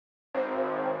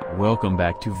Welcome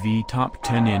back to the Top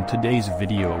 10. In today's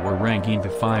video we're ranking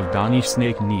the 5 Donnie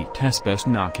Nietes best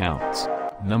knockouts.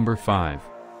 Number 5.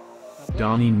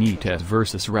 Donnie Nietes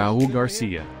vs Raul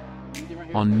Garcia.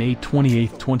 On May 28,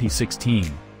 2016,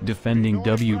 defending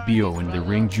WBO and The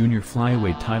Ring junior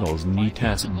flyweight titles,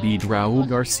 Nietes beat Raul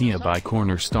Garcia by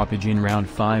corner stoppage in round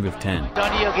 5 of 10.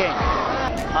 Donnie again.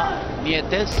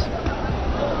 Nietes.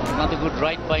 Another good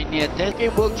right by Nietes.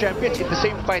 Game world champions in the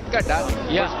same fight card, huh?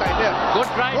 Yeah. First time there. Good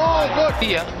right. Oh, good.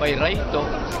 Here by Raito.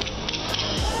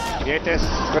 Nietes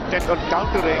content on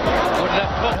countering. Good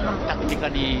left hook.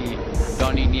 Taktika ni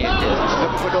Donnie Nietes.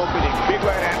 Looking for the opening. Big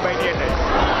right hand by Nietes.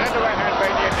 Another right hand by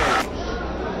Nietes.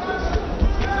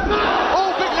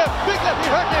 Oh, big left, big left. He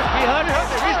hurt him. He hurt him.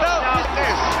 He's down.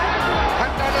 Nietes.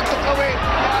 Hantana took away.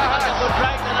 A good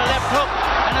right and a left hook.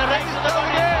 And a right to the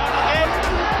body.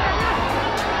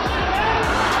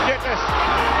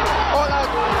 All out,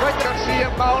 right Garcia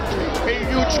mount a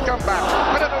huge comeback.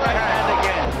 Another right hand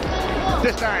again.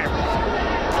 This time.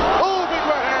 Oh, big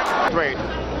right hand. Wait.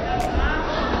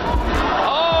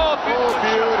 Oh,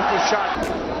 beautiful shot.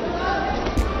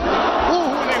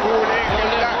 Huling. Huli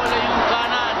yung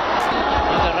kanan.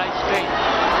 With the right straight.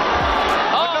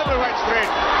 Another right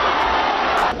straight.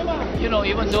 You know,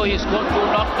 even though he scored 2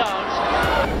 knockdowns,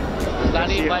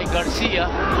 landed by Garcia,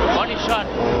 body shot.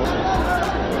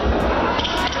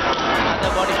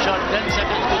 Another body shot, 10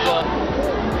 seconds to go.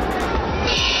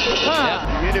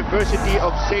 Yeah. University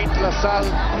of St.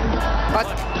 LaSalle. At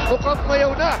mukhang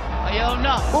mayaw na.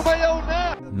 Umayaw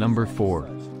na. Number 4.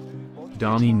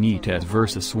 Donnie Nietes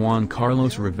vs Juan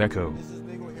Carlos Riveco.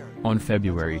 On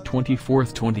February 24,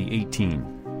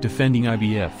 2018, defending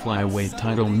IBF flyweight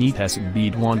title, Nietes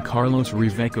beat Juan Carlos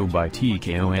Riveco by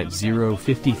TKO at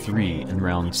 0:53 in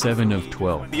round 7 of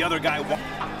 12. The other guy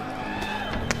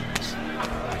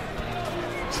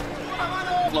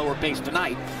lower pace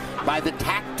tonight by the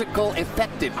tactical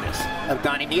effectiveness of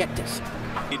Donnie Nietes.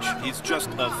 He's just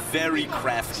a very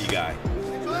crafty guy.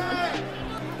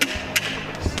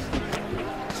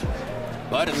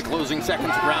 But in the closing seconds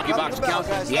of round box count,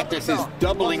 Nietes is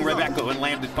doubling Riveco in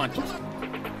landed punches.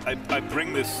 I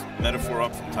bring this metaphor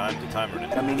up from time to time.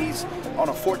 I mean, he's on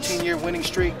a 14-year winning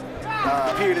streak,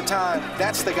 period of time.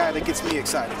 That's the guy that gets me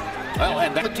excited. Well,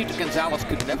 and that Tito Gonzalez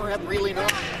could never have really known.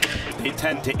 They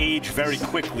tend to age very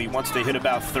quickly once they hit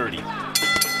about 30.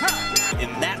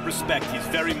 In that respect, he's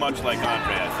very much like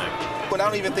Andre, I think. But I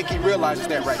don't even think he realizes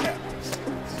that right now.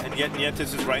 And yet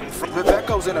Nietes is right in front.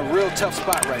 Riveco's in a real tough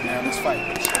spot right now in this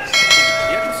fight.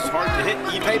 Nietes is hard to hit.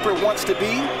 He paper wants to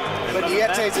be, but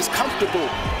Nietes is comfortable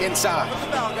inside.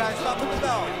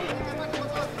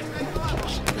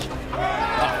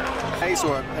 Ace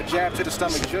or a jab to the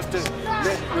stomach just to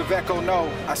let Riveco know,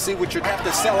 I see what you have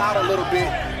to sell out a little bit,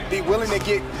 be willing to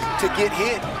get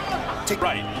hit.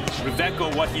 Right. Riveco,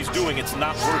 what he's doing, it's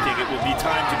not working. It will be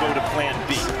time to go to plan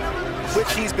B.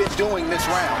 Which he's been doing this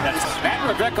round. That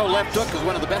Riveco left hook is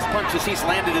one of the best punches he's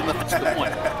landed in the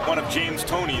point. One of James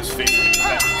Toney's favorite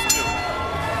weapons, too.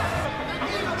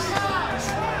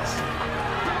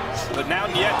 But now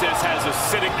Nietes has a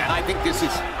sitting. And I think this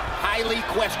is highly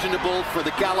questionable for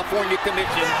the California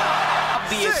Commission.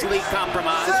 Obviously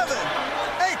compromised. 7.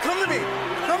 Hey, come to me.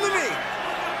 Come to me.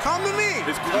 Come to me.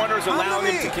 His corners allow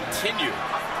him to continue.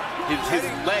 His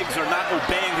legs are not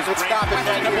obeying his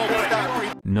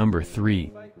brain. Number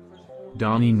 3.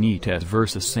 Donnie Nietes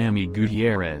vs Sammy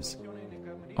Gutierrez.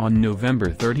 On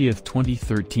November 30,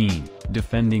 2013,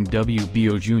 defending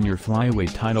WBO junior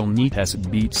flyweight title, Nietes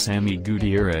beat Sammy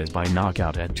Gutierrez by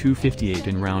knockout at 2:58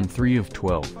 in round 3 of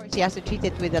 12. He has to treat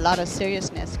it with a lot of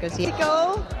seriousness because he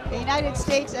go the United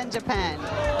States and Japan.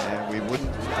 And we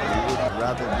wouldn't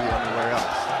rather be anywhere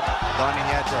else. Donnie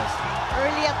Nietes.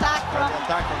 Early attack from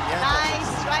Nietes.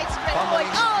 Nice right spread forward.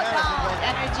 Oh, down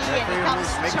energy, and he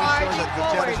comes charging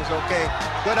forward. Is okay.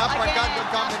 Good uppercut, good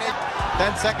combination.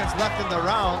 10 seconds left in the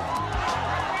round.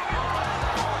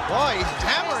 Boy, he's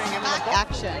hammering him in the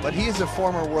action. But he is a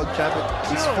former world champion.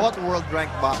 He's fought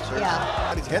world-ranked boxers. Yeah.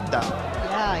 Got his head down.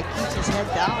 Yeah, he keeps his head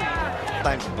down.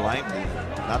 Sometimes blindly.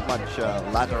 Not much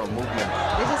lateral movement.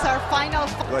 This is our final.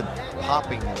 Good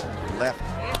hopping left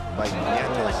by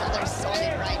Nietes. Another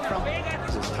solid right from.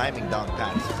 This is timing down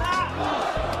pants.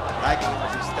 Lagging him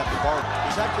as he steps forward.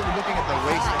 He's actually looking at the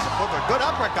waist and the footwork. Good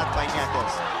uppercut by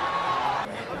Nietes.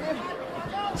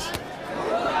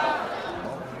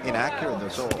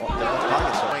 Inaccurate, so the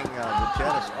target showing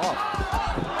Gutierrez off.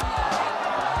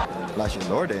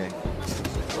 Elorde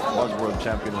was world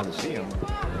champion on the CM.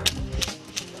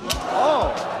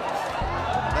 Oh!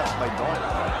 That's by Donnie.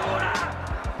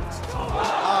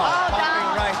 Oh,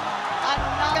 down. Right.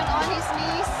 On his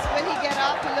knees. When he get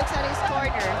up, he looks at his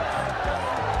corner.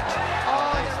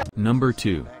 Number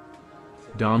 2.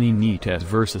 Donnie Nietes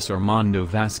vs Armando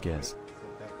Vasquez.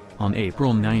 On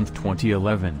April 9,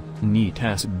 2011,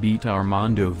 Nietes beat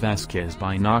Armando Vasquez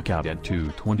by knockout at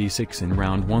 2:26 in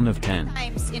round 1 of 10.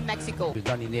 Times in Mexico.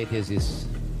 Donnie Nietes is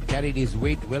carried his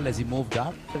weight well as he moved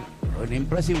up. An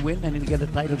impressive win, and he'll get a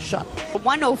title shot.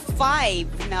 105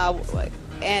 now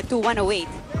to 108.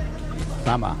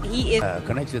 Tama. He is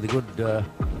connects with a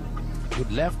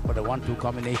good left, but a 1-2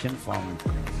 combination from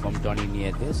Donnie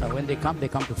Nietes. And when they come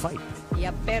to fight.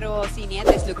 yeah, pero si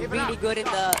Nietes look really good in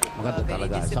the Maganda very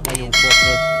talaga. Saka yung disciplined.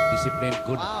 focus, discipline,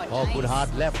 good, Wow, good nice.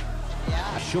 hard left.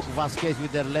 Yeah. Shook Vasquez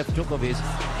with their left hook of his.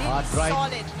 Hard Really right.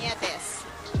 solid Nietes.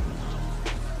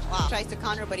 Wow. Tries to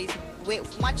counter, but he's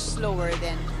much slower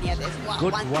than Nietes. Wow,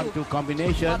 Good 1-2. 1-2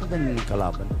 combination. Then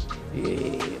kalaban.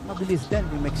 Mabilis din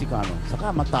yung Mexicano. Saka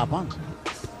matapang.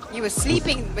 He was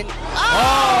sleeping when.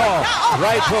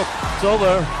 Right hook. It's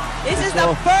over. This is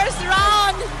the first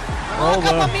round. Oh, Over.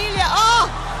 Kapamilya. Oh,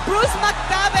 Bruce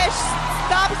McTavish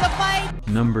stops the fight.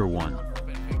 Number 1.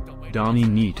 Donnie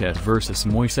Nietes vs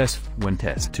Moises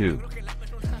Fuentes 2.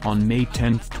 On May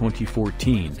 10,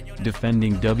 2014,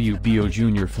 defending WBO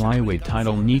Junior-flyweight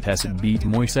title, Nietes beat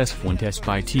Moises Fuentes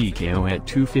by TKO at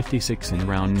 2:56 in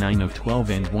round 9 of 12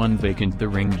 and won vacant The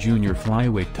Ring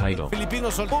Junior-flyweight title.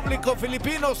 Filipinos, el público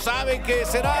filipino sabe que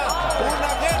será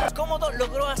una guerra. Cómodo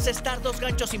logró asestar dos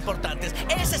ganchos importantes.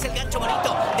 Ese es el gancho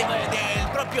bonito del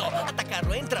propio.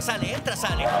 Atacarlo, entra, sale,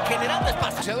 generando espacio.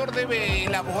 El boxeador debe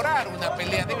elaborar una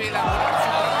pelea, debe elaborar su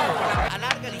trabajo.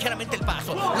 Alarga ligeramente el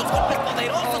paso. Los golpes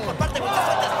poderosos por parte de Moises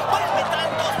Fuentes. Vuelve en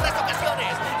 2-3 ocasiones.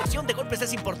 La acción de golpes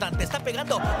es importante. Está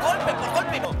pegando golpe por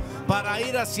golpe. Para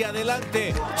ir hacia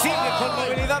adelante. Sigue con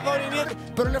movilidad Donnie Nietes.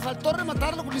 Pero le faltó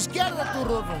rematarlo con la izquierda, tu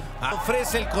Rodolfo.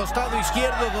 Ofrece el costado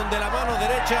izquierdo donde la mano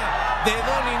derecha de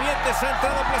Donnie Nietes ha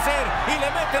entrado a placer y le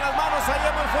mete las manos a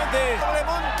Moises Fuentes.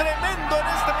 Problemón tremendo en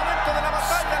este momento de la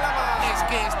batalla, Lama. Es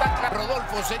que está claro,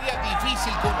 Rodolfo, sería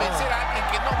difícil convencer a alguien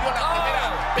que no vio la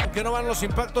primera. Que no van los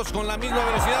impactos con la misma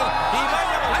velocidad. Y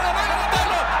vaya,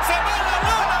 se va a la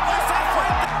lona, Moises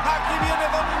Fuentes. Aquí viene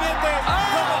Donnie Nietes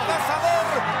como cazador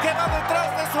que va detrás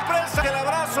de su presa. El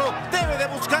abrazo, debe de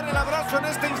buscar el abrazo en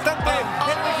este instante.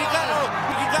 El mexicano,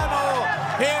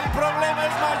 el problema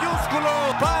es mayúsculo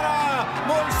para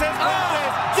Moises Fuentes.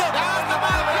 Llega con la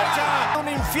mano derecha. Un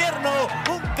infierno,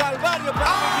 un calvario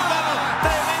para el mexicano.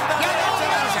 Tremenda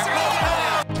derecha.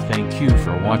 Thank you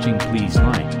for watching. Please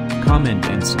like, comment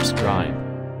and subscribe.